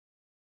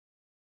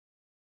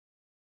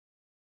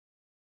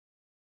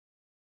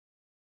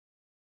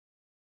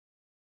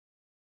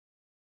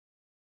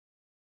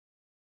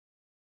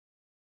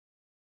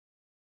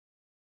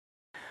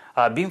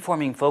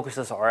Beamforming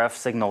focuses RF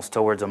signals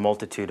towards a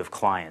multitude of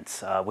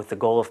clients with the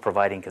goal of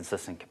providing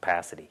consistent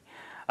capacity.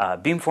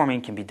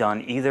 Beamforming can be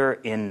done either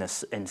in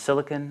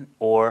silicon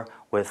or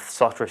with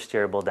software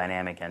steerable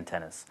dynamic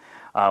antennas.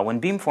 When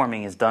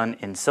beamforming is done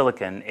in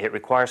silicon, it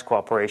requires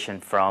cooperation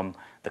from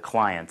the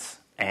clients,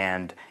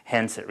 and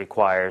hence it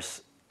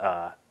requires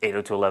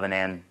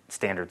 802.11n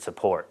standard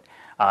support.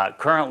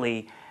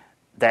 Currently,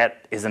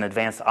 that is an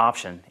advanced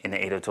option in the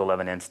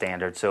 802.11n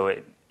standard, so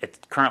it's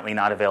currently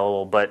not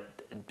available, but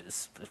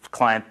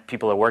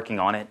people are working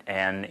on it,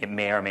 and it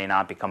may or may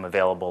not become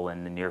available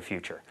in the near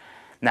future.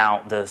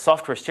 Now, the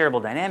software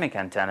steerable dynamic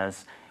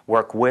antennas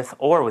work with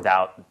or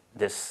without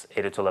this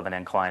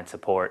 802.11n client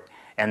support,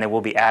 and they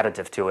will be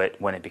additive to it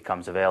when it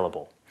becomes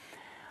available.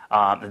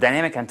 The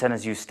dynamic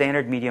antennas use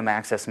standard medium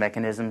access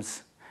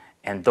mechanisms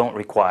and don't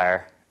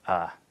require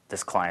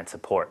this client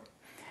support.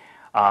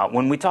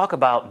 When we talk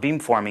about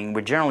beamforming,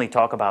 we generally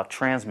talk about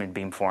transmit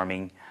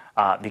beamforming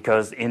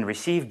because in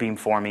receive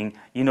beamforming,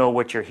 you know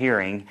what you're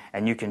hearing,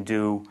 and you can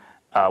do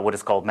what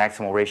is called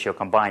maximal ratio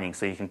combining.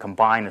 So you can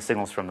combine the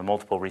signals from the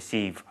multiple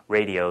receive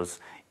radios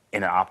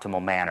in an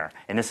optimal manner.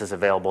 And this is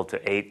available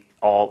to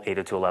all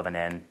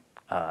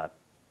 802.11n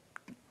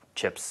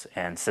chips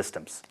and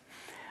systems.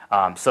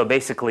 So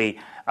basically,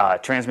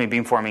 transmit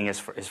beamforming is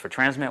for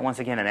transmit once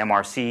again, and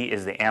MRC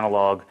is the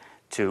analog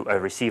to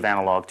receive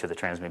analog to the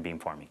transmit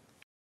beamforming.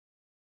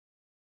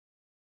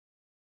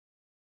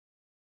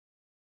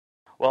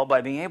 Well,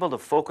 by being able to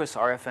focus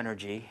RF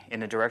energy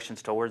in the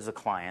directions towards the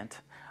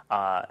client,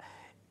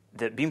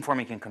 the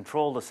beamforming can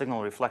control the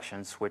signal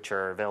reflections which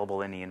are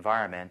available in the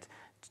environment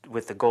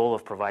with the goal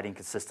of providing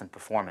consistent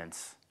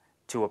performance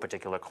to a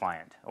particular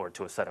client or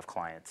to a set of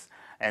clients.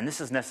 And this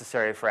is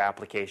necessary for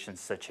applications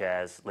such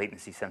as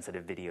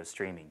latency-sensitive video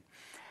streaming.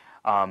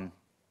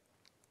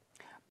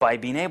 By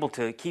being able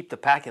to keep the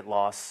packet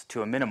loss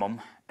to a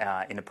minimum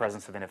in the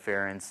presence of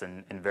interference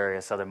and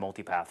various other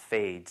multipath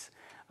fades,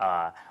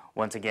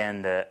 once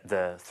again, the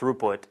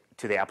throughput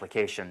to the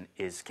application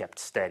is kept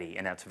steady,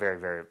 and that's very,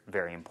 very,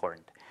 very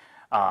important.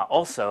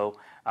 Also,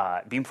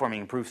 beamforming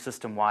improves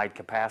system-wide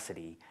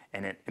capacity,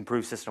 and it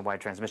improves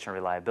system-wide transmission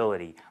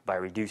reliability by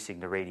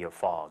reducing the radio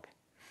fog.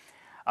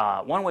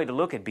 One way to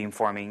look at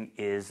beamforming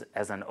is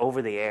as an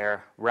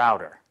over-the-air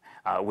router,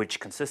 which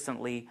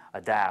consistently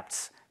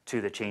adapts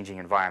to the changing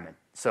environment.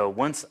 So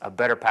once a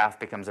better path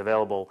becomes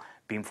available,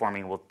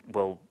 beamforming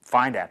will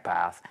find that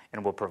path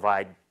and will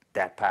provide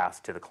that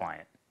path to the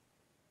client.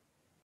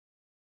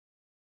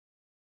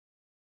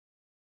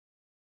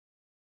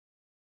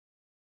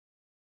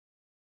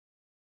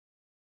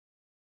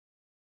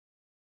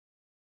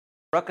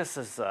 Ruckus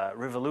has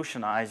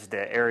revolutionized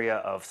the area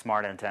of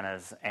smart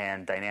antennas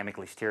and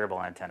dynamically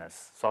steerable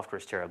antennas,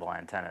 software steerable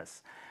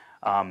antennas.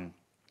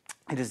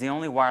 It is the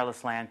only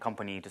wireless LAN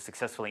company to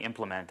successfully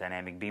implement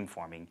dynamic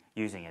beamforming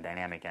using a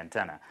dynamic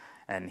antenna.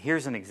 And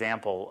here's an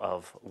example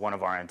of one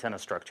of our antenna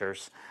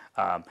structures.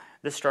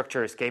 This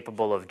structure is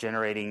capable of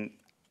generating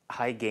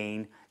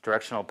high-gain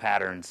directional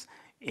patterns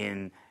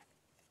in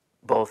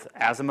both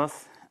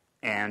azimuth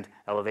and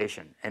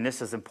elevation. And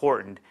this is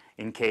important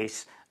in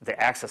case the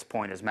access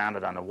point is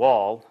mounted on a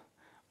wall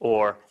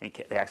or in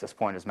case the access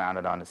point is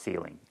mounted on the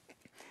ceiling.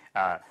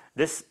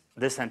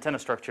 This antenna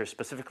structure is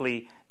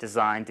specifically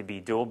designed to be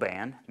dual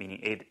band,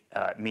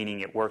 meaning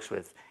it works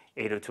with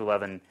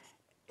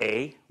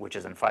 802.11a, which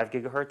is in 5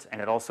 gigahertz, and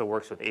it also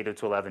works with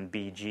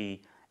 802.11b,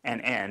 G, and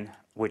N,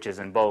 which is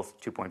in both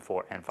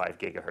 2.4 and 5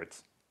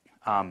 gigahertz.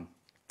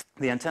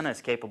 The antenna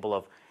is capable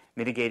of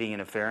mitigating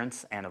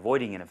interference and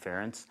avoiding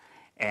interference,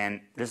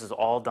 and this is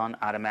all done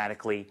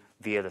automatically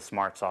via the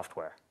smart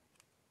software.